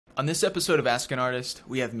On this episode of Ask an Artist,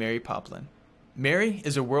 we have Mary Poplin. Mary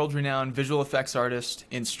is a world-renowned visual effects artist,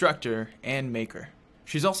 instructor, and maker.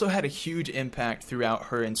 She's also had a huge impact throughout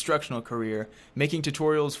her instructional career, making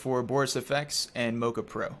tutorials for Boris FX and Mocha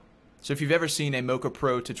Pro. So if you've ever seen a Mocha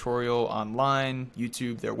Pro tutorial online,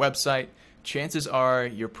 YouTube, their website, chances are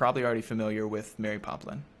you're probably already familiar with Mary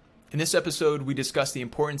Poplin. In this episode, we discuss the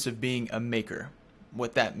importance of being a maker.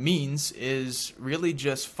 What that means is really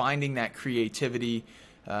just finding that creativity,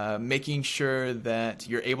 making sure that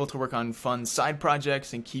you're able to work on fun side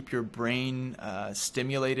projects and keep your brain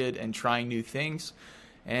stimulated and trying new things.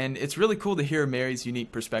 And it's really cool to hear Mary's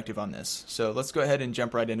unique perspective on this. So let's go ahead and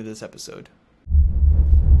jump right into this episode.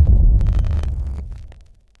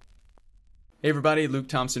 Hey everybody, Luke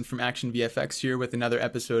Thompson from ActionVFX here with another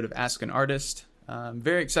episode of Ask an Artist. I'm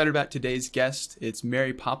very excited about today's guest. It's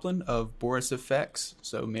Mary Poplin of Boris FX.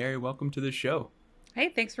 So Mary, welcome to the show. Hey,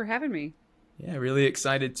 thanks for having me. Yeah, really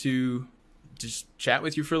excited to just chat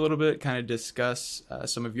with you for a little bit, kind of discuss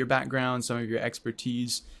some of your background, some of your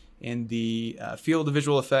expertise in the field of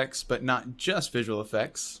visual effects, but not just visual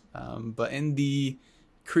effects, but in the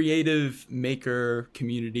creative maker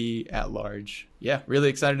community at large. Yeah, really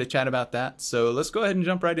excited to chat about that. So let's go ahead and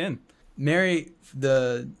jump right in. Mary,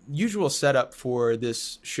 the usual setup for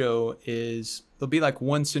this show is there'll be like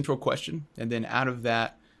one central question, and then out of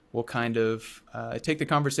that, we'll kind of take the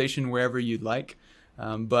conversation wherever you'd like.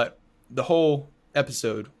 But the whole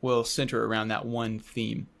episode will center around that one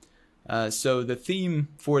theme. So the theme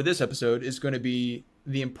for this episode is going to be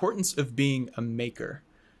the importance of being a maker.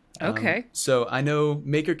 Okay. So I know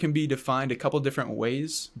maker can be defined a couple different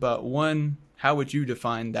ways, but one, how would you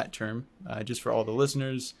define that term, just for all the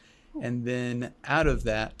listeners? And then out of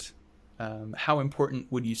that, how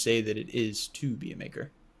important would you say that it is to be a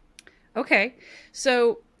maker? Okay.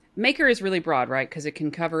 So maker is really broad, right? Because it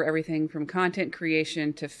can cover everything from content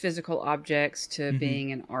creation to physical objects to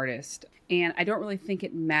being an artist. And I don't really think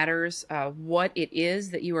it matters what it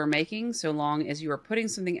is that you are making, so long as you are putting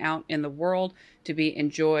something out in the world to be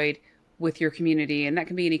enjoyed with your community. And that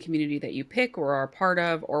can be any community that you pick or are a part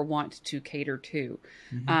of or want to cater to.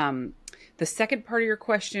 The second part of your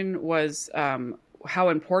question was how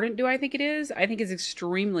important do I think it is? I think it's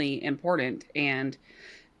extremely important. And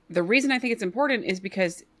the reason I think it's important is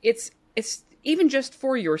because it's even just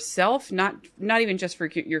for yourself, not even just for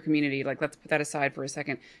your community. Like, let's put that aside for a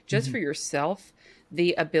second. Just for yourself,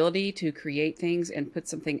 the ability to create things and put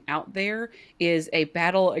something out there is a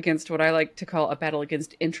battle against what I like to call a battle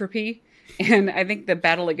against entropy. And I think the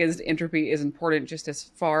battle against entropy is important just as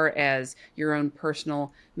far as your own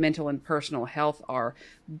personal, mental, and personal health are.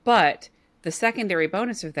 But the secondary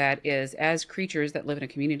bonus of that is, as creatures that live in a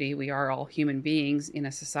community, we are all human beings in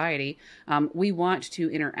a society. We want to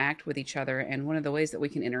interact with each other. And one of the ways that we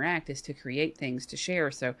can interact is to create things to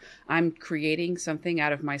share. So I'm creating something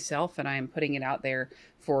out of myself and I'm putting it out there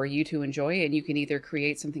for you to enjoy. And you can either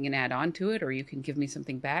create something and add on to it, or you can give me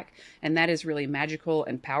something back. And that is really magical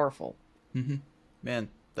and powerful. Man,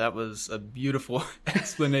 that was a beautiful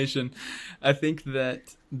explanation. I think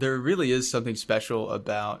that there really is something special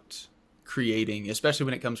about creating, especially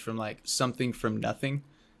when it comes from like something from nothing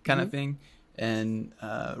kind of thing. And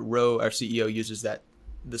Ro, our CEO, uses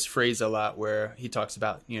this phrase a lot where he talks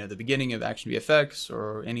about, the beginning of ActionVFX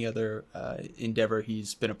or any other endeavor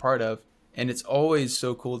he's been a part of. And it's always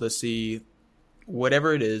so cool to see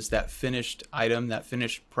whatever it is, that finished item, that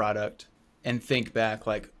finished product, and think back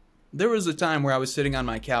like, there was a time where I was sitting on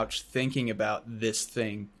my couch thinking about this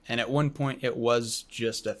thing. And at one point it was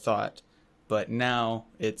just a thought. But now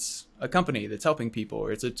it's a company that's helping people,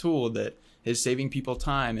 or it's a tool that is saving people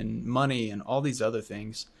time and money and all these other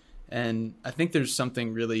things. And I think there's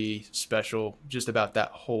something really special just about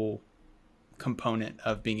that whole component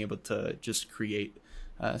of being able to just create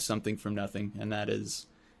something from nothing. And that is,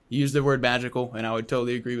 you use the word magical, and I would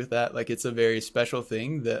totally agree with that. Like, it's a very special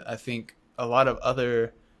thing that I think a lot of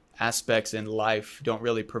other aspects in life don't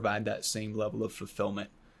really provide that same level of fulfillment,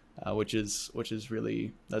 which is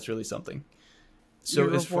really something. So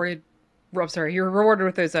you're rewarded. You're rewarded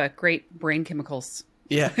with those great brain chemicals.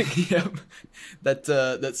 Yeah, yeah,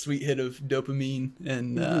 that sweet hit of dopamine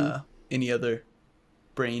and any other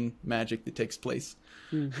brain magic that takes place.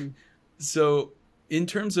 So, in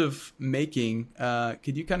terms of making,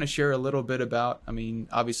 could you kind of share a little bit about? I mean,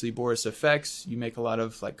 obviously Boris FX, you make a lot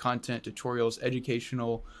of like content, tutorials,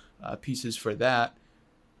 educational pieces for that.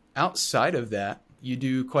 Outside of that, you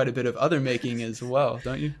do quite a bit of other making as well,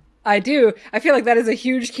 don't you? I do. I feel like that is a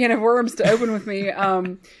huge can of worms to open with me.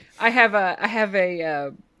 I have a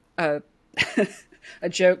a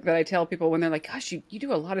joke that I tell people when they're like, gosh, you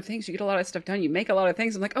do a lot of things. You get a lot of stuff done. You make a lot of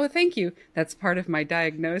things. I'm like, oh, thank you. That's part of my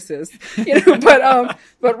diagnosis.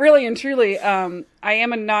 But really and truly, I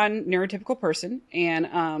am a non-neurotypical person.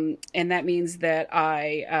 And that means that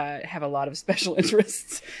I have a lot of special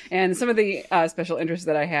interests. And some of the special interests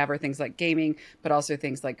that I have are things like gaming, but also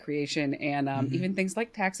things like creation and even things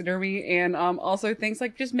like taxidermy and also things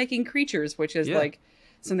like just making creatures, which is like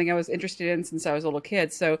something I was interested in since I was a little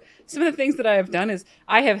kid. So some of the things that I have done is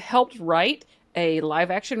I have helped write a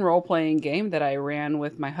live action role playing game that I ran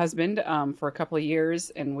with my husband for a couple of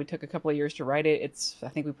years, and we took a couple of years to write it. I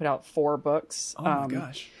think we put out 4 books. Oh my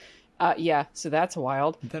gosh. Yeah, so that's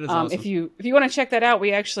wild. That is awesome. If you want to check that out,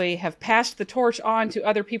 we actually have passed the torch on to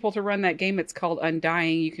other people to run that game. It's called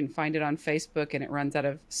Undying. You can find it on Facebook, and it runs out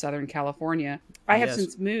of Southern California. I have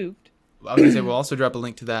since moved. I was going to say, we'll also drop a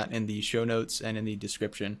link to that in the show notes and in the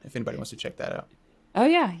description if anybody wants to check that out. Oh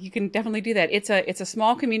yeah, you can definitely do that. It's a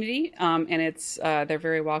small community, and they're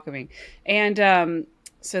very welcoming. And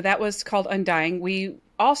so that was called Undying. We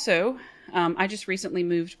also, I just recently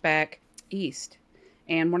moved back east.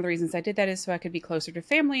 And one of the reasons I did that is so I could be closer to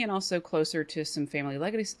family and also closer to some family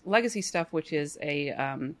legacy stuff, which is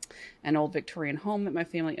an old Victorian home that my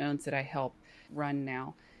family owns that I help run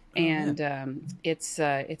now. And it's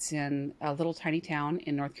in a little tiny town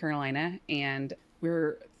in North Carolina, and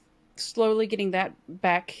we're slowly getting that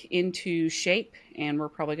back into shape, and we're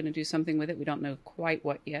probably going to do something with it. We don't know quite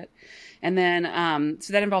what yet. And then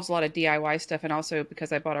so that involves a lot of DIY stuff, and also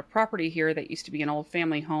because I bought a property here that used to be an old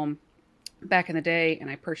family home back in the day, and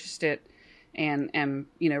I purchased it and am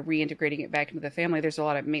reintegrating it back into the family. There's a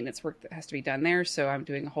lot of maintenance work that has to be done there, so I'm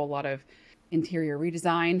doing a whole lot of interior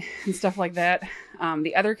redesign and stuff like that.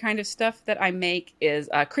 The other kind of stuff that I make is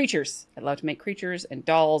creatures. I love to make creatures and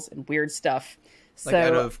dolls and weird stuff. Like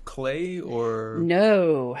out of clay or?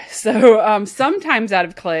 No. So sometimes out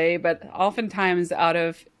of clay, but oftentimes out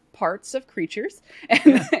of parts of creatures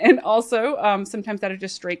and also sometimes out of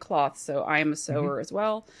just straight cloth. So I am a sewer as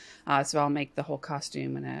well. So I'll make the whole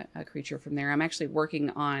costume and a creature from there. I'm actually working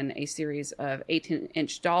on a series of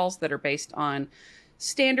 18-inch dolls that are based on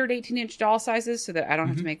standard 18-inch doll sizes so that I don't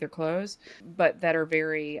have to make their clothes, but that are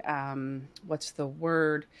very, what's the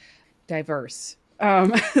word? Diverse.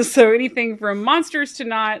 So anything from monsters to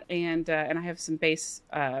not, and I have some base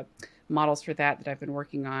models for that I've been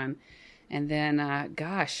working on. And then,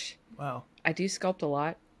 gosh, wow, I do sculpt a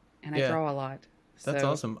lot and I draw a lot. That's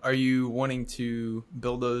awesome. Are you wanting to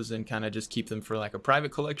build those and kind of just keep them for like a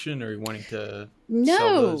private collection, or are you wanting to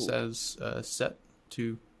sell those as a set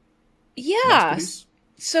to mass produce?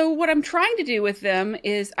 So what I'm trying to do with them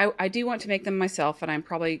is I do want to make them myself, and I'm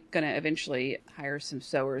probably going to eventually hire some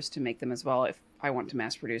sewers to make them as well if I want to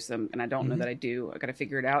mass produce them. And I don't know that I do. I got to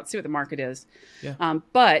figure it out, see what the market is. Yeah.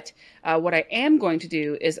 But what I am going to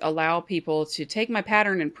do is allow people to take my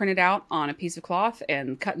pattern and print it out on a piece of cloth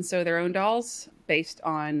and cut and sew their own dolls based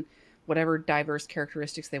on whatever diverse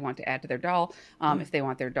characteristics they want to add to their doll. If they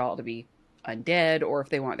want their doll to be undead, or if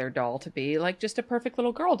they want their doll to be like just a perfect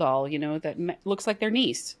little girl doll, that looks like their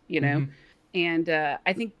niece, And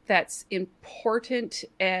I think that's important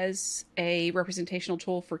as a representational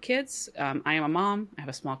tool for kids. I am a mom. I have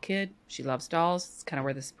a small kid. She loves dolls. It's kind of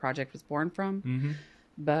where this project was born from.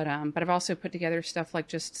 But I've also put together stuff like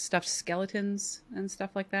just stuffed skeletons and stuff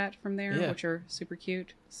like that from there, which are super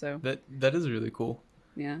cute. So that is really cool.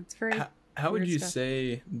 Yeah, it's very. How would you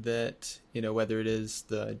say that, whether it is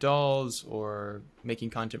the dolls or making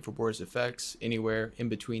content for Boris FX, anywhere in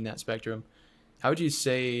between that spectrum, how would you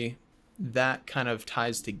say that kind of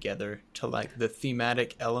ties together to like the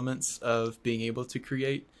thematic elements of being able to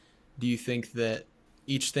create? Do you think that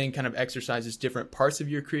each thing kind of exercises different parts of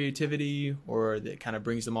your creativity, or that kind of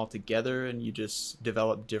brings them all together and you just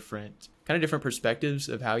develop different perspectives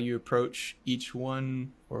of how you approach each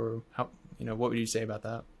one? Or how, what would you say about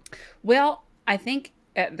that? Well, I think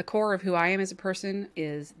at the core of who I am as a person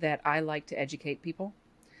is that I like to educate people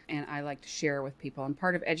and I like to share with people. And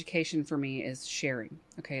part of education for me is sharing.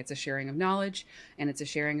 Okay, it's a sharing of knowledge and it's a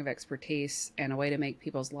sharing of expertise and a way to make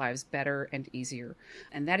people's lives better and easier.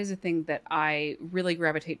 And that is a thing that I really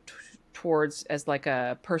gravitate towards as like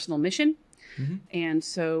a personal mission. And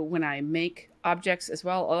so when I make objects as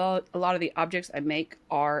well, a lot of the objects I make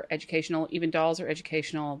are educational. Even dolls are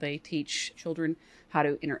educational. They teach children how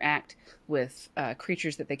to interact with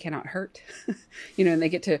creatures that they cannot hurt, and they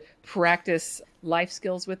get to practice life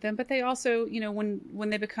skills with them. But they also, when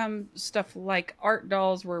they become stuff like art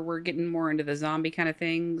dolls, where we're getting more into the zombie kind of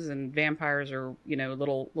things and vampires or,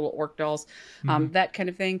 little orc dolls, that kind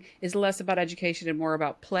of thing is less about education and more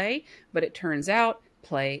about play. But it turns out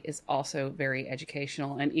play is also very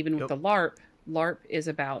educational. And even with the LARP, LARP is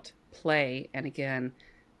about play. And again,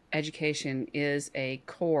 education is a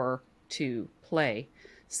core to play.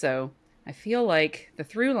 So I feel like the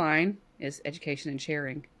through line is education and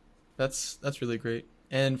sharing. That's really great.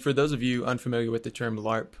 And for those of you unfamiliar with the term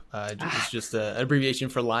LARP, it's just an abbreviation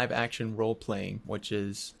for live action role playing, which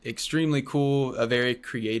is extremely cool, a very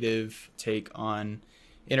creative take on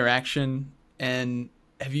interaction. And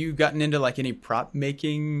have you gotten into like any prop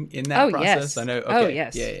making in that process? Yes. I know. Okay. Oh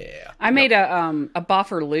yes. Yeah. I made a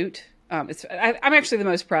boffer lute. I'm actually the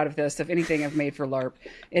most proud of this, of anything I've made for LARP.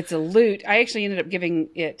 It's a lute. I actually ended up giving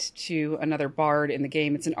it to another bard in the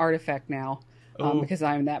game. It's an artifact now. Because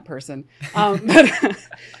I'm that person.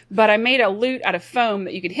 But I made a lute out of foam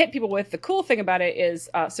that you could hit people with. The cool thing about it is,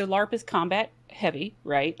 so LARP is combat heavy,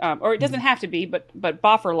 right? Or it doesn't have to be, but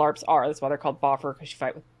boffer LARPs are. That's why they're called boffer, because you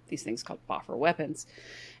fight with these things called boffer weapons.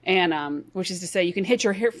 And which is to say you can hit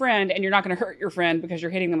your friend and you're not going to hurt your friend because you're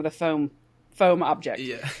hitting them with a foam object.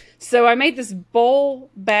 Yeah. So I made this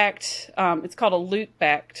bowl-backed, it's called a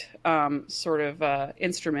lute-backed sort of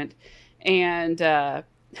instrument. And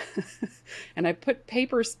and I put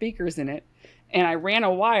paper speakers in it, and I ran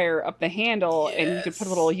a wire up the handle, and you could put a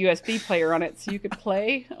little USB player on it so you could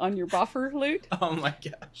play on your boffer lute. Oh my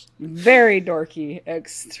gosh. Very dorky,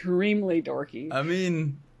 extremely dorky. I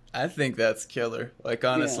mean, I think that's killer. Like,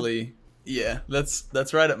 honestly, yeah,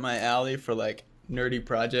 that's right up my alley for like nerdy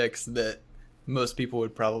projects that most people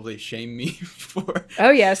would probably shame me for.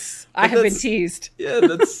 Oh yes, I have been teased. Yeah,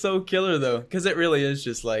 that's so killer though, because it really is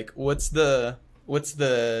just like, what's the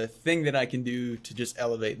thing that I can do to just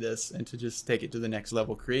elevate this and to just take it to the next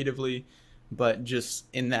level creatively, but just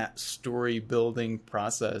in that story building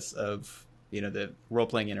process of, the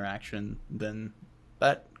role-playing interaction, then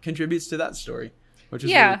that contributes to that story, which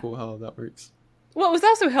is really cool how that works. Well, it was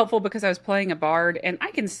also helpful because I was playing a bard, and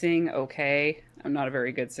I can sing okay. I'm not a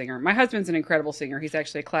very good singer. My husband's an incredible singer. He's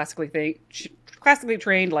actually a classically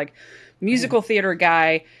trained, like, musical theater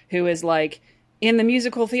guy who is, like, in the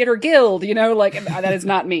musical theater guild, like, that is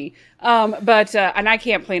not me. But and I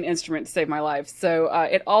can't play an instrument to save my life. So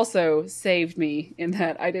it also saved me in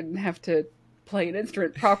that I didn't have to play an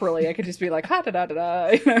instrument properly. I could just be like, ha da da da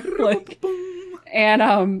da, like,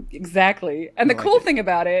 and exactly. And the cool thing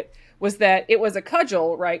about it was that it was a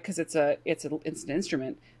cudgel, right? Because it's an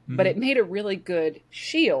instrument, but it made a really good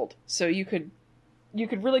shield. So you could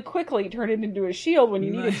really quickly turn it into a shield when you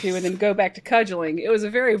needed to, and then go back to cudgeling. It was a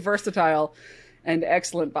very versatile and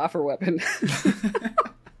excellent boffer weapon.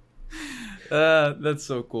 That's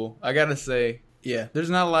so cool. I gotta say, there's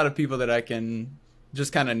not a lot of people that I can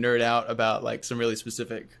just kind of nerd out about, like, some really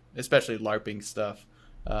specific, especially LARPing stuff.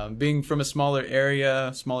 Being from a smaller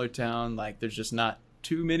area, smaller town, like, there's just not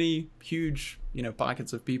too many huge,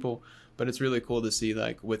 pockets of people. But it's really cool to see,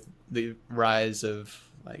 like, with the rise of,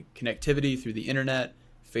 like, connectivity through the internet,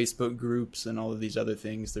 Facebook groups, and all of these other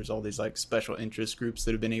things, there's all these, like, special interest groups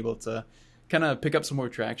that have been able to kind of pick up some more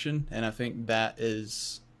traction. And I think that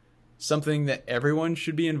is something that everyone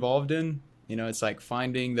should be involved in. It's like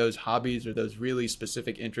finding those hobbies or those really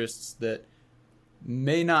specific interests that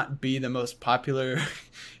may not be the most popular,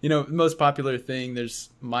 most popular thing. There's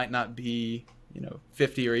might not be,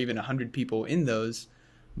 50 or even 100 people in those,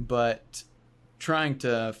 but trying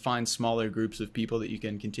to find smaller groups of people that you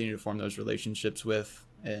can continue to form those relationships with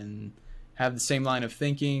and have the same line of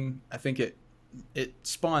thinking. I think it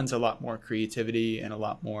spawns a lot more creativity and a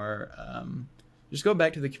lot more, just go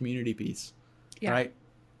back to the community piece, right?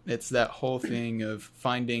 It's that whole thing of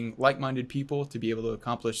finding like-minded people to be able to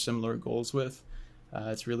accomplish similar goals with.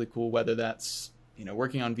 It's really cool, whether that's,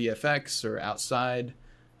 working on VFX or outside.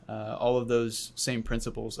 All of those same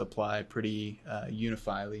principles apply pretty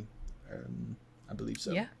unifiedly. I believe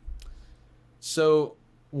so. Yeah. So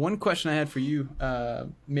one question I had for you,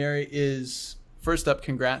 Mary, is first up,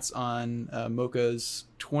 congrats on Mocha's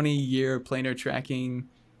 20-year planar tracking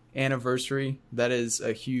anniversary. That is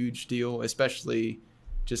a huge deal, especially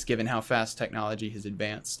just given how fast technology has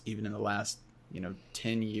advanced. Even in the last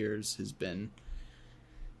 10 years has been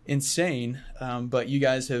insane. But you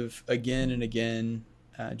guys have again and again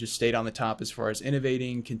just stayed on the top as far as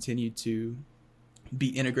innovating, continued to be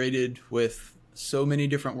integrated with so many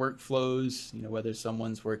different workflows. Whether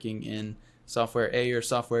someone's working in software A or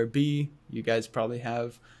software B, you guys probably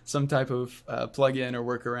have some type of plugin or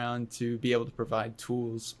workaround to be able to provide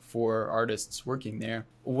tools for artists working there.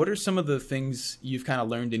 What are some of the things you've kind of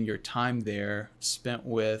learned in your time there spent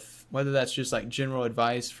with, whether that's just like general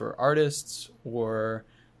advice for artists or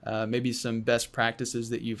maybe some best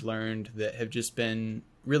practices that you've learned that have just been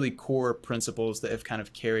really core principles that have kind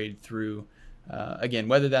of carried through, again,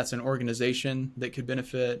 whether that's an organization that could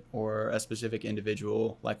benefit or a specific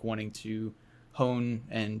individual like wanting to hone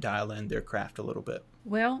and dial in their craft a little bit?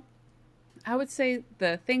 Well, I would say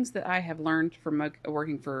the things that I have learned from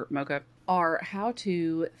working for Mocha are how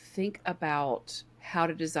to think about how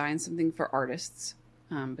to design something for artists.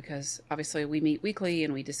 Because obviously we meet weekly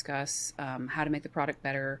and we discuss how to make the product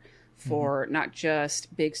better for not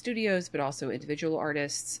just big studios, but also individual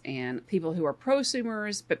artists and people who are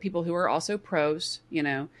prosumers, but people who are also pros,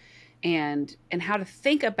 and how to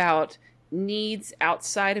think about needs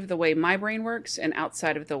outside of the way my brain works and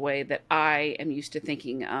outside of the way that I am used to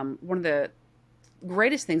thinking. One of the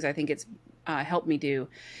greatest things I think it's helped me do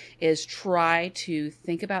is try to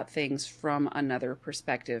think about things from another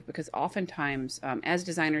perspective, because oftentimes as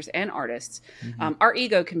designers and artists, our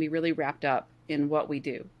ego can be really wrapped up in what we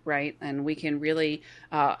do, right? And we can really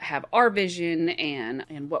have our vision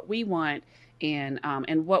and what we want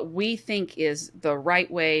and what we think is the right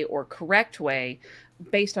way or correct way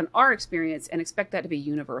based on our experience, and expect that to be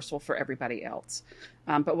universal for everybody else.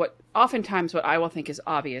 But what I will think is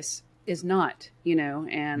obvious is not,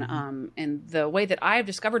 and the way that I've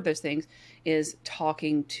discovered those things is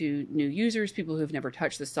talking to new users, people who've never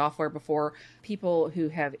touched the software before, people who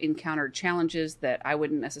have encountered challenges that I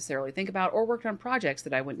wouldn't necessarily think about, or worked on projects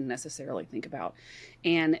that I wouldn't necessarily think about.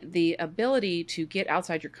 And the ability to get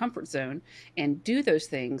outside your comfort zone and do those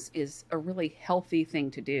things is a really healthy thing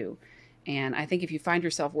to do. And I think if you find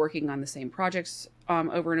yourself working on the same projects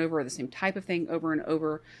over and over, or the same type of thing over and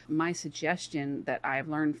over, my suggestion that I've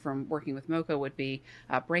learned from working with Mocha would be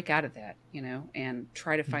break out of that, and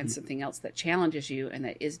try to find something else that challenges you and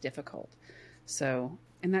that is difficult. So,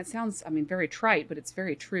 and that sounds, very trite, but it's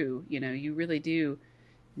very true. You really do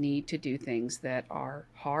need to do things that are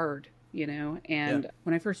hard, and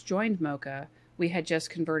when I first joined Mocha, we had just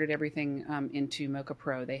converted everything into Mocha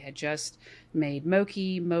Pro. They had just made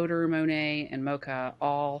Moki, Motor, Monet, and Mocha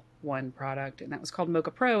all one product, and that was called Mocha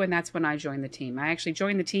Pro, and that's when I joined the team. I actually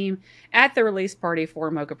joined the team at the release party for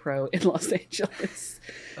Mocha Pro in Los Angeles.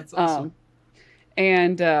 That's awesome.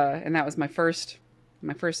 And that was my first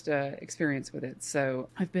experience with it. So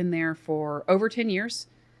I've been there for over 10 years,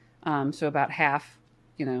 so about half,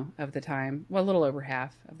 of the time, well, a little over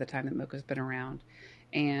half of the time that Mocha's been around.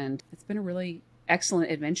 And it's been a really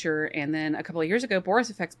excellent adventure. And then a couple of years ago,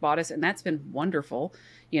 Boris FX bought us, and that's been wonderful,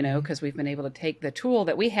 because we've been able to take the tool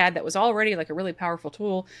that we had that was already like a really powerful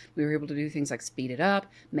tool. We were able to do things like speed it up,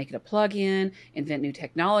 make it a plug-in, invent new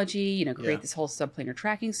technology, create this whole subplanar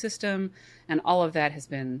tracking system. And all of that has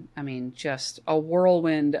been, just a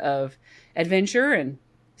whirlwind of adventure and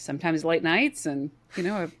sometimes late nights and,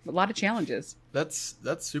 a lot of challenges. That's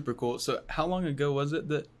super cool. So how long ago was it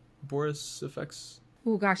that Boris FX?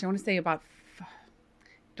 Oh gosh, I want to say about,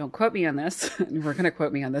 don't quote me on this. We're going to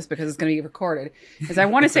quote me on this because it's going to be recorded. Because I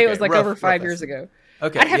want to say it was like over 5 years ago.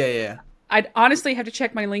 Okay, yeah. I'd honestly have to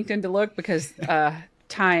check my LinkedIn to look, because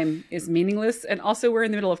time is meaningless. And also we're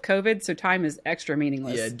in the middle of COVID, so time is extra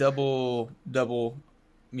meaningless. Yeah, double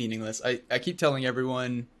meaningless. I keep telling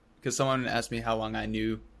everyone, because someone asked me how long I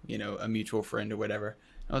knew, a mutual friend or whatever.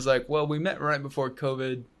 I was like, well, we met right before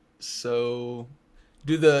COVID, so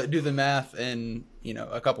do the math in,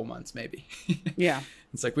 a couple months maybe. Yeah.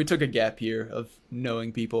 It's like we took a gap year of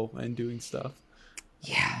knowing people and doing stuff.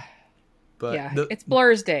 Yeah. But yeah, it's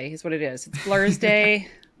Blur's Day is what it is. It's Blur's Day,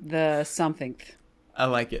 the something. I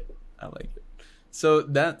like it. So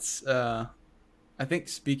that's, I think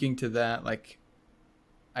speaking to that, like,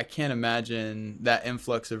 I can't imagine that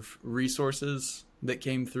influx of resources that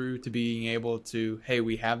came through to being able to, hey,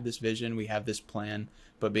 we have this vision, we have this plan,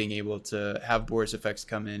 but being able to have Boris FX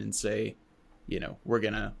come in and say, we're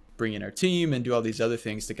going to bring in our team and do all these other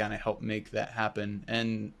things to kind of help make that happen.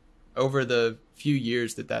 And over the few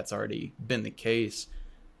years that that's already been the case,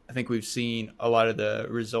 I think we've seen a lot of the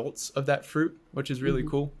results of that fruit, which is really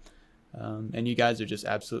cool. And you guys are just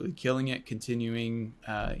absolutely killing it, continuing,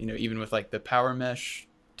 even with like the power mesh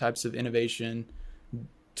types of innovation,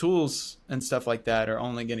 tools and stuff like that are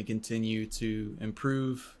only going to continue to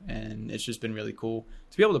improve. And it's just been really cool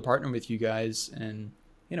to be able to partner with you guys. And,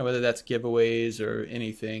 whether that's giveaways or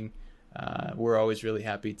anything, we're always really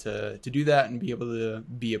happy to do that and be able to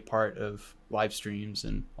be a part of live streams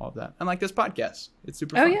and all of that. And like this podcast, it's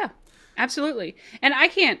super fun. Oh yeah, absolutely. And I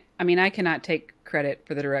cannot take credit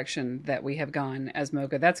for the direction that we have gone as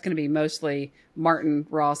Mocha. That's going to be mostly Martin,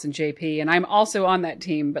 Ross, and JP. And I'm also on that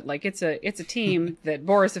team, but like it's a team that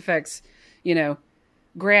Boris FX,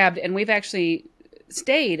 grabbed. And we've actually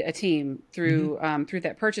stayed a team through through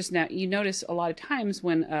that purchase. Now, you notice a lot of times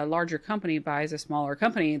when a larger company buys a smaller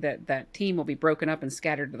company, that team will be broken up and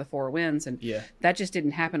scattered to the four winds, and Yeah. that just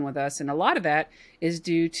didn't happen with us. And a lot of that is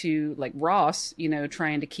due to like Ross,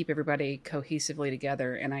 trying to keep everybody cohesively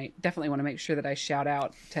together. And I definitely want to make sure that I shout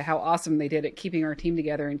out to how awesome they did at keeping our team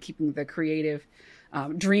together and keeping the creative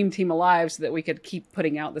dream team alive so that we could keep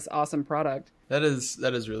putting out this awesome product. That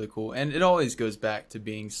is really cool. And it always goes back to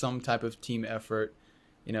being some type of team effort.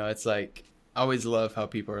 It's like, I always love how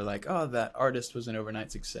people are like, oh, that artist was an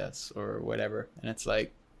overnight success or whatever. And it's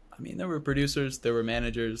like, I mean, there were producers, there were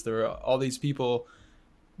managers, there were all these people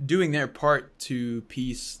doing their part to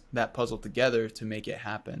piece that puzzle together to make it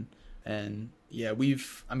happen. And yeah,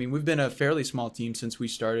 we've been a fairly small team since we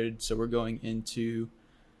started. So we're going into,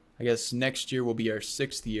 I guess next year will be our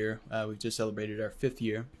 6th year. We've just celebrated our 5th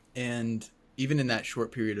year. And even in that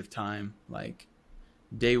short period of time, like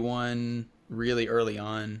day one, really early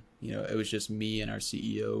on, it was just me and our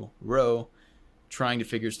CEO, Ro, trying to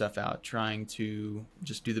figure stuff out, trying to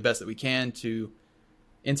just do the best that we can to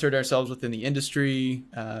insert ourselves within the industry.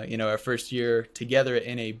 Our first year together at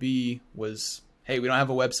NAB was, hey, we don't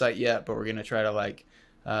have a website yet, but we're going to try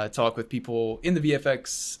to talk with people in the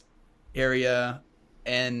VFX area.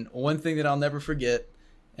 And one thing that I'll never forget,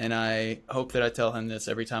 and I hope that I tell him this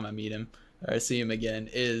every time I meet him, or I see him again,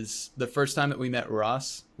 is the first time that we met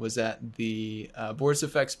Ross was at the Boris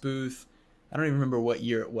FX booth. I don't even remember what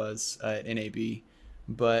year it was at NAB,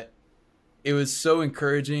 but it was so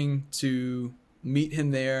encouraging to meet him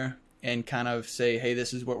there and kind of say, hey,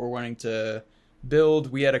 this is what we're wanting to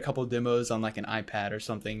build. We had a couple demos on like an iPad or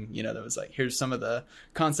something, that was like, here's some of the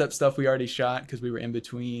concept stuff we already shot because we were in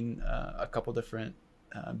between a couple different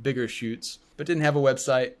bigger shoots, but didn't have a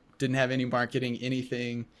website, didn't have any marketing,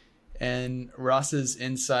 anything. And Ross's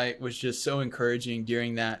insight was just so encouraging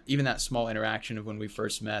during even that small interaction of when we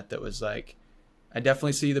first met, that was like, I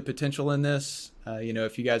definitely see the potential in this.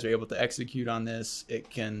 If you guys are able to execute on this, it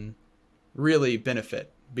can really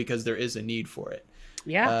benefit because there is a need for it.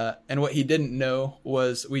 Yeah. And what he didn't know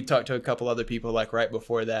was we talked to a couple other people like right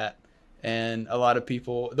before that. And a lot of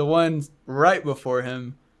people, the one right before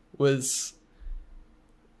him was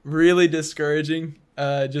really discouraging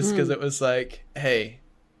just because it was like, hey,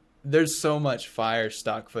 there's so much fire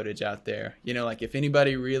stock footage out there. Like if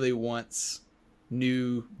anybody really wants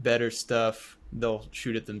new, better stuff, they'll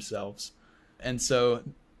shoot it themselves. And so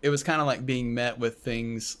it was kind of like being met with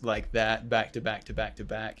things like that back to back to back to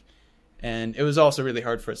back. And it was also really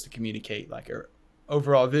hard for us to communicate like our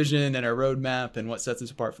overall vision and our roadmap and what sets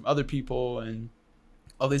us apart from other people and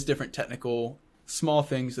all these different technical small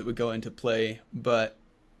things that would go into play. But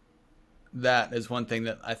that is one thing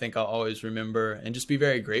that I think I'll always remember and just be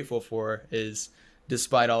very grateful for, is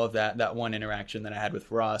despite all of that one interaction that I had with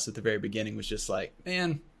Ross at the very beginning was just like,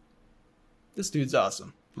 man, this dude's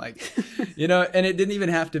awesome. Like, and it didn't even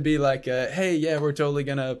have to be like, hey, yeah, we're totally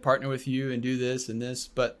going to partner with you and do this and this.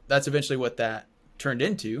 But that's eventually what that turned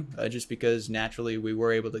into, just because naturally we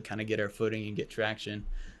were able to kind of get our footing and get traction.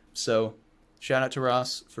 So shout out to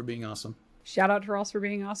Ross for being awesome. Shout out to Ross for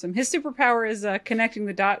being awesome. His superpower is connecting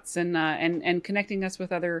the dots and connecting us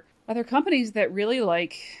with other companies that really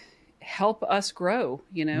help us grow,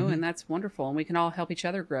 and that's wonderful. And we can all help each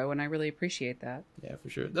other grow. And I really appreciate that. Yeah, for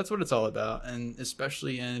sure. That's what it's all about. And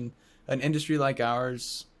especially in an industry like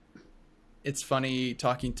ours, it's funny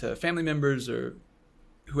talking to family members or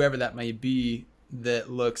whoever that may be that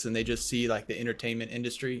looks and they just see like the entertainment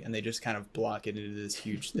industry and they just kind of block it into this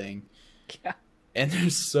huge thing. Yeah. And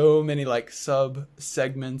there's so many like sub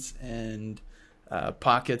segments and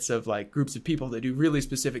pockets of like groups of people that do really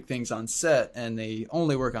specific things on set and they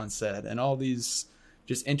only work on set and all these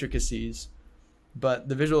just intricacies. But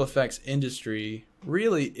the visual effects industry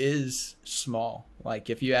really is small. Like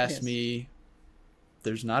if you ask me,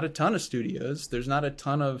 there's not a ton of studios. There's not a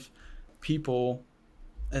ton of people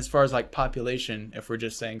as far as like population, if we're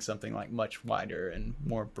just saying something like much wider and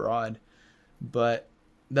more broad. But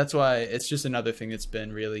that's why it's just another thing that's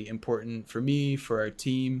been really important for me, for our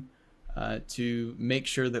team, to make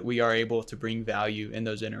sure that we are able to bring value in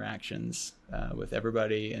those interactions with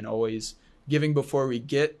everybody and always giving before we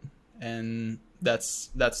get. And that's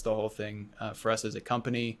the whole thing for us as a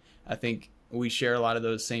company. I think we share a lot of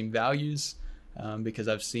those same values because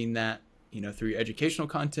I've seen that, through educational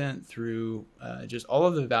content, through just all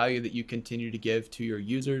of the value that you continue to give to your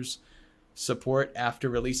users, support after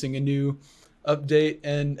releasing a new update,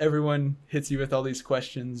 and everyone hits you with all these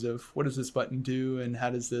questions of what does this button do and how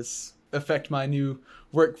does this affect my new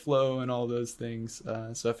workflow and all those things.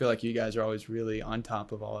 So I feel like you guys are always really on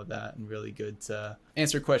top of all of that and really good to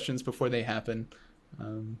answer questions before they happen,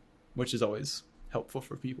 which is always helpful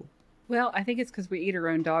for people. Well, I think it's because we eat our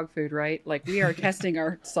own dog food, right? Like we are testing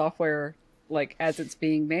our software like as it's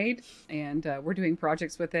being made, and we're doing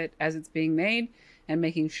projects with it as it's being made and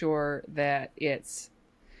making sure that it's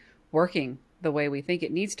working the way we think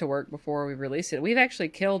it needs to work before we release it. We've actually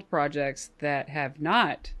killed projects that have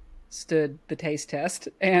not stood the taste test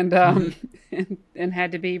and and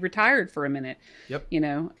had to be retired for a minute. Yep. You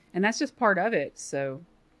know, and that's just part of it. So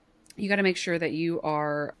you got to make sure that you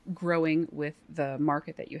are growing with the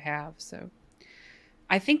market that you have. So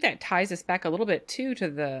I think that ties us back a little bit too to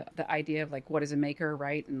the idea of like, what is a maker,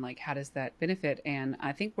 right? And like, how does that benefit? And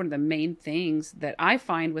I think one of the main things that I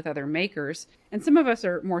find with other makers, and some of us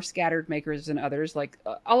are more scattered makers than others, like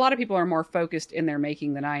a lot of people are more focused in their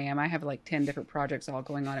making than I am. I have like 10 different projects all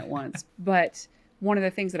going on at once. But one of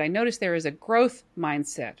the things that I noticed there is a growth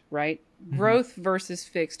mindset, right? Mm-hmm. Growth versus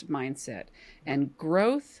fixed mindset. And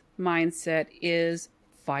growth mindset is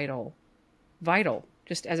vital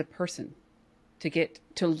just as a person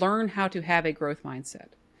to learn how to have a growth mindset.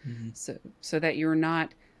 Mm-hmm. So that you're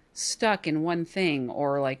not stuck in one thing,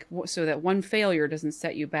 or like, so that one failure doesn't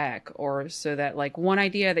set you back, or so that like one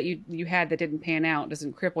idea that you had that didn't pan out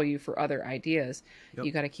doesn't cripple you for other ideas. Yep.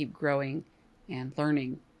 You got to keep growing and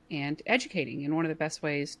learning and educating. And one of the best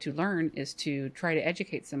ways to learn is to try to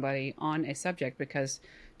educate somebody on a subject, because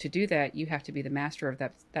to do that, you have to be the master of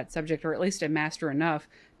that subject, or at least a master enough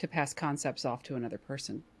to pass concepts off to another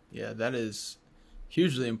person. Yeah, that is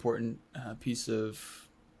hugely important piece of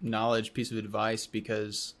knowledge, piece of advice,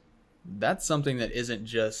 because that's something that isn't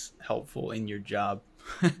just helpful in your job,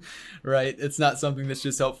 right? It's not something that's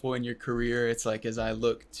just helpful in your career. It's like, as I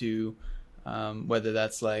look to whether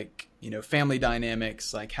that's like, family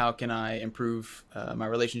dynamics, like how can I improve my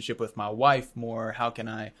relationship with my wife more? How can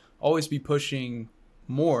I always be pushing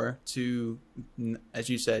more to, as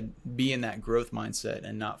you said, be in that growth mindset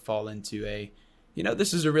and not fall into a,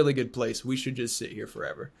 this is a really good place, we should just sit here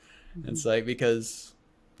forever. Mm-hmm. It's like, because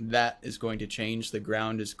that is going to change. The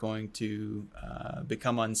ground is going to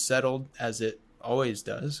become unsettled, as it always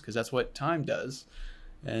does, because that's what time does.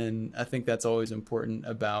 And I think that's always important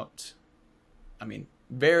about,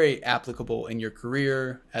 very applicable in your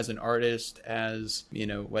career as an artist, as,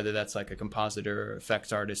 whether that's like a compositor or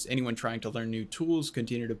effects artist, anyone trying to learn new tools,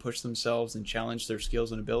 continue to push themselves and challenge their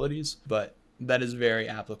skills and abilities. But that is very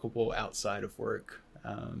applicable outside of work,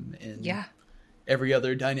 in every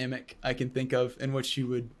other dynamic I can think of in which you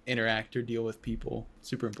would interact or deal with people.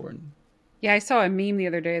 Super important. Yeah, I saw a meme the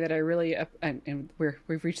other day that I really, and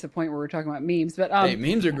we've reached the point where we're talking about memes, but hey,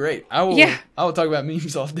 memes are great. I will talk about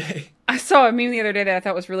memes all day. I saw a meme the other day that I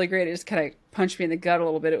thought was really great. It just kind of punched me in the gut a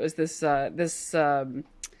little bit. It was this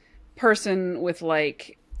person with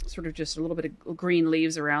like sort of just a little bit of green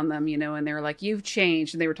leaves around them, and they were like, "You've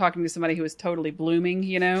changed," and they were talking to somebody who was totally blooming,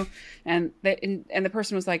 and the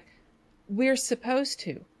person was like, "We're supposed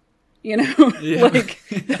to," Yeah. Like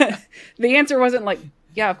the answer wasn't like,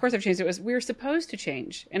 yeah, of course I've changed. It was, we're supposed to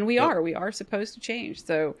change. And we are supposed to change.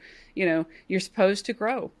 So, you're supposed to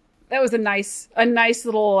grow. That was a nice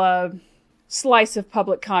little slice of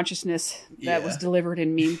public consciousness that was delivered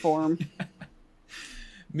in meme form.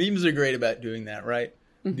 Memes are great about doing that, right?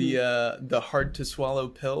 Mm-hmm. The hard to swallow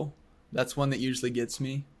pill, that's one that usually gets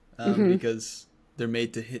me because they're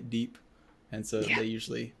made to hit deep. And so they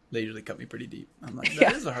usually cut me pretty deep. I'm like,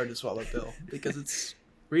 that is a hard to swallow pill, because it's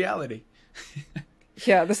reality.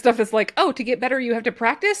 Yeah, the stuff that's like, oh, to get better, you have to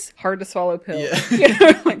practice. Hard to swallow pill.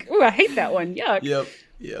 Yeah. Like, ooh, I hate that one. Yuck.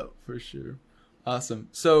 Yep, for sure. Awesome.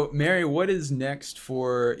 So, Mary, what is next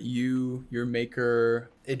for you, your maker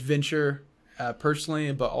adventure,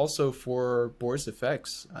 personally, but also for Boris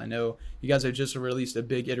FX? I know you guys have just released a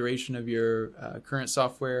big iteration of your current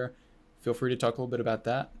software. Feel free to talk a little bit about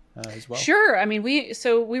that. As well. Sure.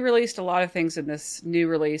 We released a lot of things in this new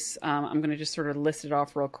release. I'm going to just sort of list it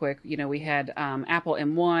off real quick. We had Apple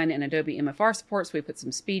M1 and Adobe MFR support, so we put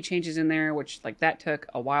some speed changes in there, which that took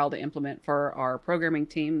a while to implement for our programming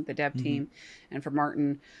team, the dev team, and for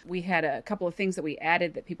Martin. We had a couple of things that we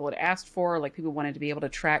added that people had asked for, like people wanted to be able to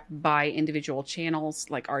track by individual channels,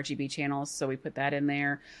 like RGB channels, so we put that in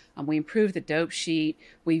there. We improved the dope sheet.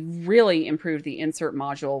 We really improved the insert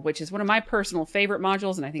module, which is one of my personal favorite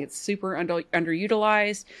modules, and I think it's super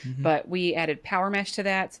underutilized. But we added Power Mesh to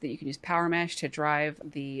that, so that you can use Power Mesh to drive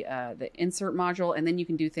the insert module, and then you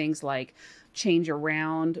can do things like change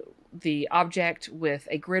around the object with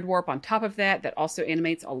a grid warp on top of that also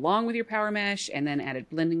animates along with your Power Mesh, and then added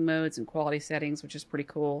blending modes and quality settings, which is pretty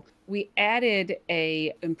cool. We added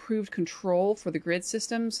a improved control for the grid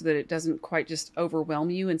system so that it doesn't quite just overwhelm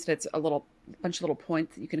you. Instead, it's a little bunch of little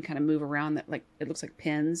points that you can kind of move around that like it looks like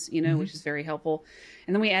pins, you know, which is very helpful.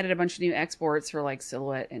 And then we added a bunch of new exports for like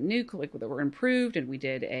silhouette and nuke, like that were improved. And we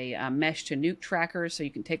did a mesh to nuke tracker, so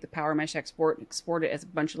you can take the power mesh export and export it as a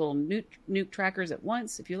bunch of little nuke trackers at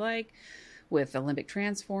once if you like, with Olympic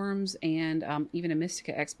transforms and even a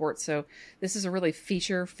Mystica export. So this is a really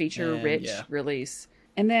feature-rich release.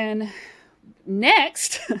 And then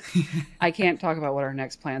next, I can't talk about what our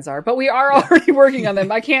next plans are, but we are already working on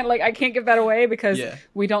them. I can't give that away because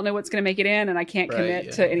we don't know what's going to make it in, and I can't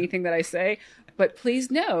commit to anything that I say. But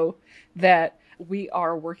please know that we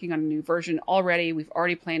are working on a new version already. We've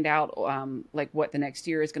already planned out like what the next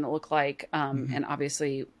year is going to look like, and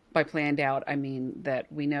obviously, by planned out, I mean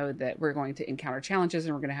that we know that we're going to encounter challenges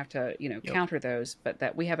and we're going to have to, you know, counter those, but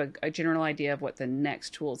that we have a general idea of what the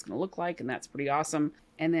next tool is going to look like. And that's pretty awesome.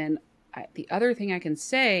 And then the other thing I can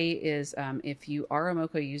say is if you are a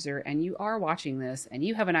Mocha user and you are watching this and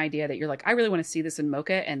you have an idea that you're like, I really want to see this in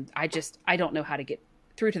Mocha, and I don't know how to get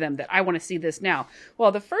through to them that I want to see this now.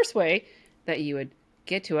 Well, the first way that you would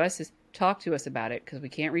get to us is talk to us about it, because we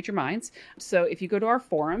can't read your minds. So if you go to our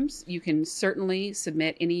forums, you can certainly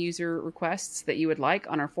submit any user requests that you would like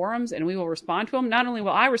on our forums, and we will respond to them. Not only will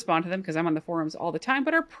I respond to them because I'm on the forums all the time,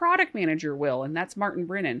 but our product manager will, and that's Martin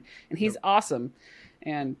Brennan, and he's awesome.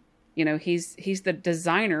 And you know, he's the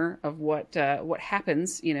designer of what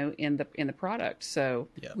happens, you know, in the product. So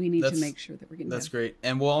we need to make sure that we're getting that's great.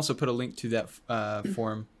 And we'll also put a link to that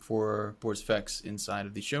forum for Boris FX inside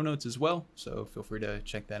of the show notes as well. So feel free to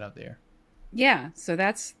check that out there. Yeah. So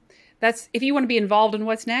that's if you want to be involved in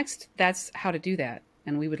what's next, that's how to do that.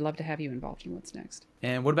 And we would love to have you involved in what's next.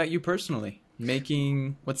 And what about you personally?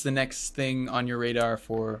 What's the next thing on your radar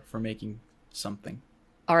for making something?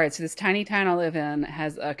 All right, so this tiny town I live in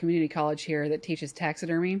has a community college here that teaches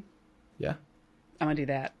taxidermy. Yeah, I'm gonna do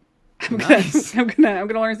that. Nice. I'm gonna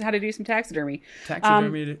learn how to do some taxidermy.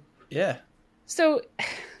 Yeah. So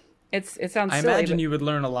it sounds. I silly, imagine but you would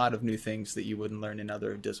learn a lot of new things that you wouldn't learn in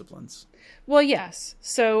other disciplines. Well, yes.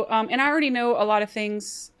 So, and I already know a lot of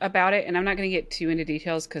things about it, and I'm not going to get too into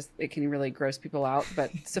details because it can really gross people out.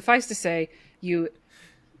 But suffice to say, you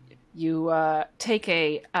take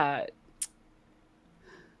a.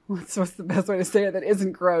 What's the best way to say it that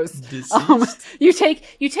isn't gross? You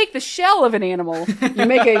take the shell of an animal, you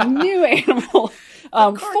make a new animal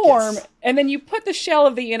form, and then you put the shell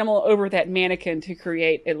of the animal over that mannequin to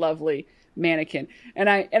create a lovely mannequin. And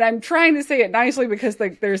I'm trying to say it nicely because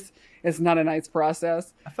it's not a nice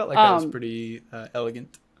process. I felt like that was pretty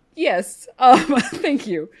elegant. Yes. Thank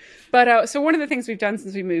you. But so one of the things we've done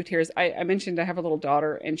since we moved here is I mentioned I have a little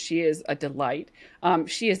daughter, and she is a delight.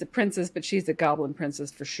 She is a princess, but she's a goblin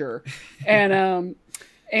princess for sure. And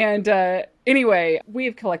anyway, we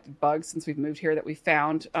have collected bugs since we've moved here that we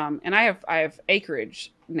found. And I have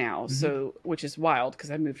acreage now, so which is wild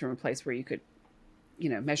because I moved from a place where you could, you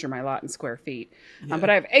know, measure my lot in square feet. But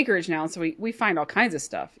I have acreage now, and so we find all kinds of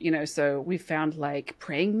stuff, you know. So we found like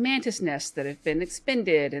praying mantis nests that have been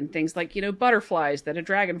expended, and things like, you know, butterflies that a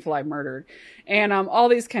dragonfly murdered, and all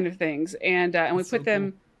these kind of things. And we put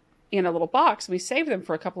them in a little box, and we saved them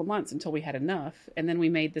for a couple of months until we had enough. And then we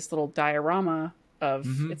made this little diorama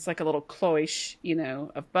of it's like a little cloche, you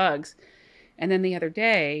know, of bugs. And then the other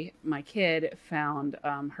day, my kid found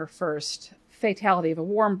her first fatality of a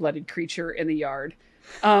warm-blooded creature in the yard.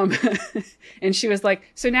 And she was like,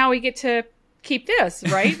 so now we get to keep this,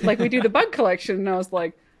 right? Like we do the bug collection. And I was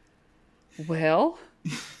like, well,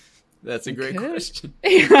 that's a great question.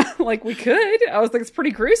 Yeah, like we could. I was like, it's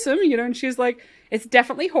pretty gruesome, you know? And she was like, it's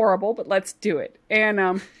definitely horrible, but let's do it.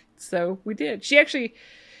 And so we did. She actually,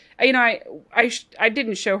 you know, I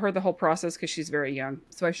didn't show her the whole process because she's very young.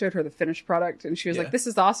 So I showed her the finished product, and she was like, this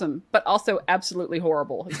is awesome, but also absolutely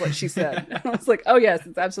horrible is what she said. And I was like, oh yes,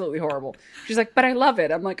 it's absolutely horrible. She's like, but I love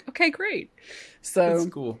it. I'm like, okay, great. So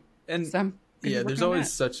that's cool. And so there's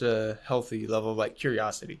always such a healthy level of like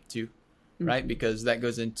curiosity too, right? Because that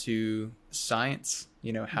goes into science,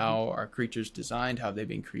 you know, how are creatures designed, how they've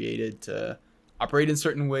been created to operate in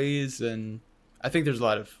certain ways. And I think there's a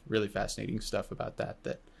lot of really fascinating stuff about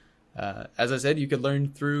that as I said, you could learn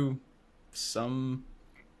through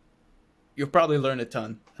you'll probably learn a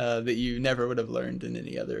ton that you never would have learned in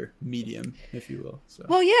any other medium, if you will. So.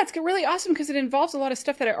 Well, yeah, it's really awesome because it involves a lot of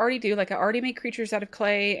stuff that I already do. Like I already make creatures out of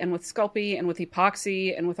clay and with Sculpey and with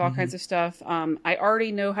epoxy and with all kinds of stuff. I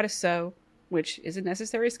already know how to sew, which is a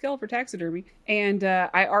necessary skill for taxidermy. And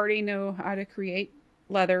I already know how to create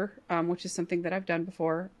leather, which is something that I've done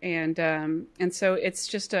before. And so it's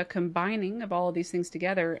just a combining of all of these things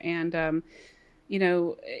together. And, you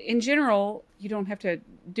know, in general, you don't have to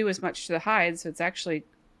do as much to the hide. So it's actually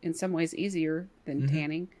in some ways easier than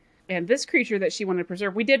tanning. And this creature that she wanted to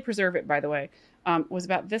preserve, we did preserve it, by the way, was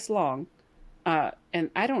about this long. And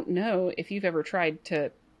I don't know if you've ever tried to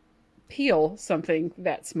peel something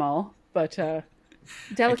that small, but delicate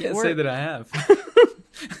I can't work. say that I have.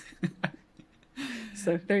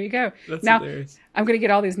 So there you go. That's now, hilarious. I'm going to get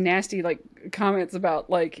all these nasty comments about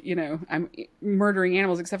I'm murdering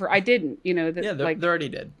animals, except for I didn't, that, Yeah, they're already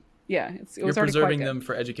dead. Yeah, it You're was already preserving quite good. them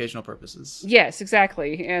for educational purposes. Yes,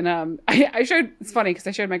 exactly. And I showed, it's funny because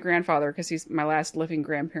I showed my grandfather, because he's my last living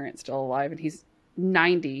grandparent still alive, and he's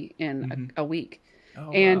 90 in a week. Oh,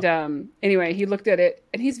 and wow. Anyway, he looked at it,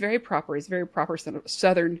 and he's very proper. He's a very proper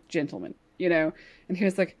Southern gentleman, and he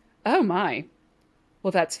was like, "Oh my,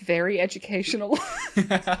 well, that's very educational."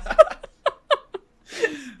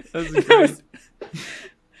 That's great.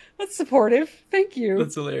 That's supportive. Thank you.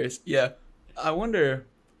 That's hilarious. Yeah, I wonder.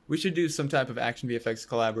 We should do some type of ActionVFX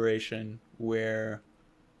collaboration where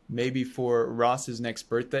maybe for Ross's next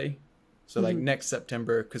birthday, so like next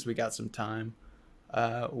September, because we got some time,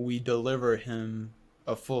 we deliver him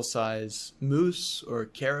a full-size moose or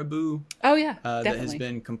caribou. Oh yeah, that has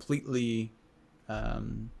been completely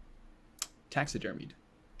taxidermied.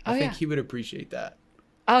 I think he would appreciate that.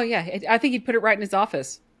 Oh yeah, I think he'd put it right in his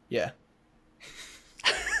office. Yeah.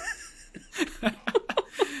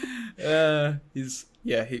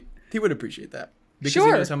 He would appreciate that because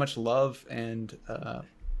he knows how much love and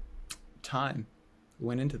time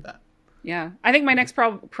went into that. Yeah, I think my next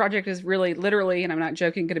project is really, literally, and I'm not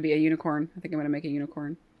joking, going to be a unicorn. I think I'm going to make a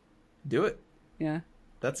unicorn. Do it. Yeah,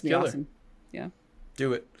 that's killer. Awesome. Yeah,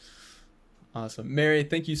 do it. Awesome. Mary,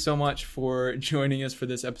 thank you so much for joining us for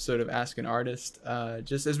this episode of Ask an Artist.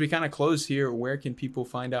 Just as we kind of close here, where can people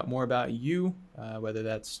find out more about you? Whether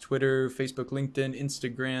that's Twitter, Facebook, LinkedIn,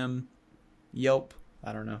 Instagram, Yelp.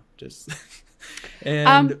 I don't know. Just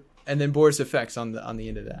and then Boris FX on the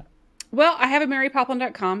end of that. Well, I have a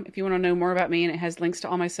marypoplin.com if you want to know more about me, and it has links to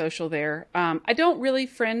all my social there. I don't really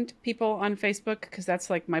friend people on Facebook because that's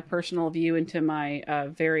like my personal view into my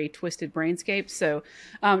very twisted brainscape. So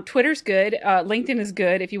Twitter's good. LinkedIn is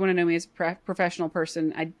good if you want to know me as a professional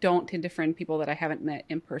person. I don't tend to friend people that I haven't met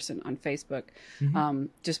in person on Facebook,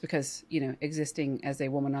 just because, existing as a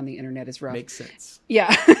woman on the internet is rough. Makes sense.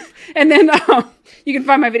 Yeah. And then you can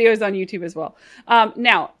find my videos on YouTube as well.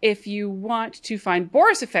 Now, if you want to find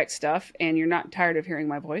Boris FX stuff and you're not tired of hearing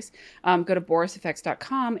my voice, go to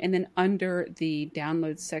borisfx.com, and then under the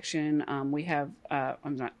download section, we have,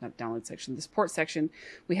 not download section, the support section,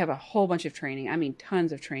 we have a whole bunch of training. I mean,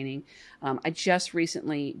 tons of training. I just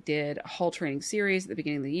recently did a whole training series at the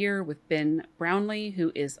beginning of the year with Ben Brownlee,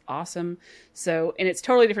 who is awesome. So, and it's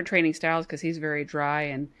totally different training styles because he's very dry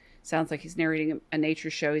and sounds like he's narrating a nature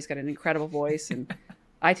show. He's got an incredible voice, and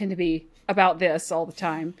I tend to be about this all the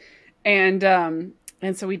time.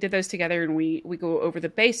 And so we did those together, and we go over the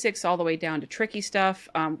basics all the way down to tricky stuff.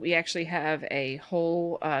 We actually have a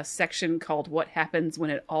whole section called What Happens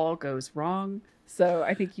When It All Goes Wrong. So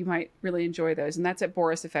I think you might really enjoy those. And that's at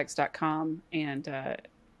borisfx.com. And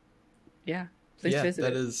please visit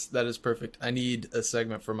it. That is perfect. I need a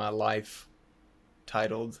segment for my life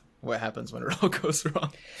titled What Happens When It All Goes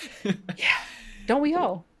Wrong. Yeah. Don't we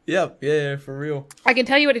all? Yeah, for real. I can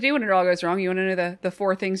tell you what to do when it all goes wrong. You want to know the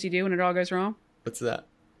 4 things you do when it all goes wrong? What's that?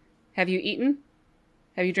 Have you eaten?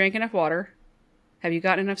 Have you drank enough water? Have you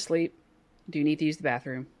gotten enough sleep? Do you need to use the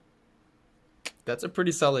bathroom? That's a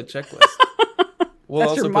pretty solid checklist. We'll That's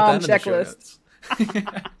also your put mom that in the checklist. show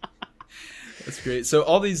notes. That's great. So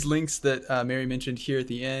all these links that Mary mentioned here at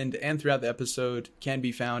the end and throughout the episode can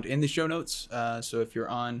be found in the show notes. So if you're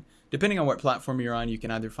on, depending on what platform you're on, you can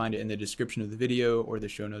either find it in the description of the video or the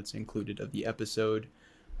show notes included of the episode.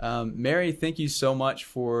 Mary, thank you so much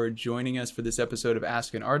for joining us for this episode of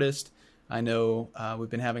Ask an Artist. I know we've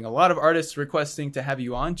been having a lot of artists requesting to have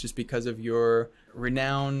you on just because of your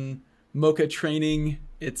renowned Mocha training.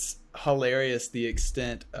 It's hilarious the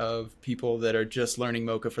extent of people that are just learning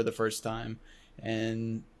Mocha for the first time.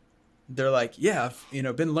 And they're like, yeah,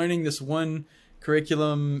 I've been learning this one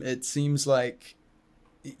curriculum. It seems like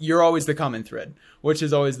you're always the common thread, which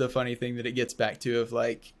is always the funny thing that it gets back to of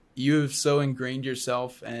like, you've so ingrained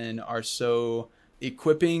yourself and are so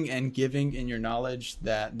equipping and giving in your knowledge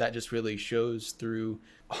that just really shows through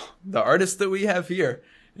the artists that we have here.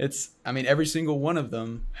 Every single one of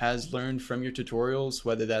them has learned from your tutorials,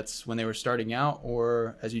 whether that's when they were starting out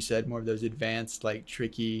or, as you said, more of those advanced, like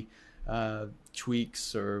tricky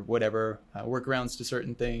tweaks or whatever, workarounds to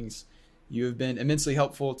certain things. You have been immensely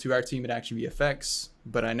helpful to our team at ActionVFX,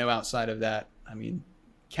 but I know outside of that,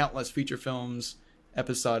 countless feature films,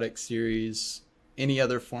 episodic series, any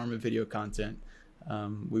other form of video content.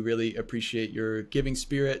 We really appreciate your giving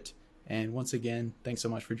spirit And once again, thanks so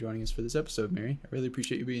much for joining us for this episode, Mary. I really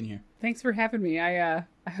appreciate you being here. Thanks for having me. I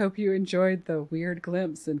hope you enjoyed the weird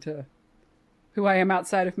glimpse into who I am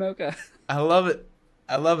outside of Mocha. I love it.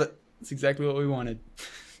 I love it. It's exactly what we wanted.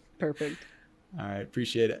 Perfect. All right.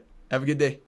 Appreciate it. Have a good day.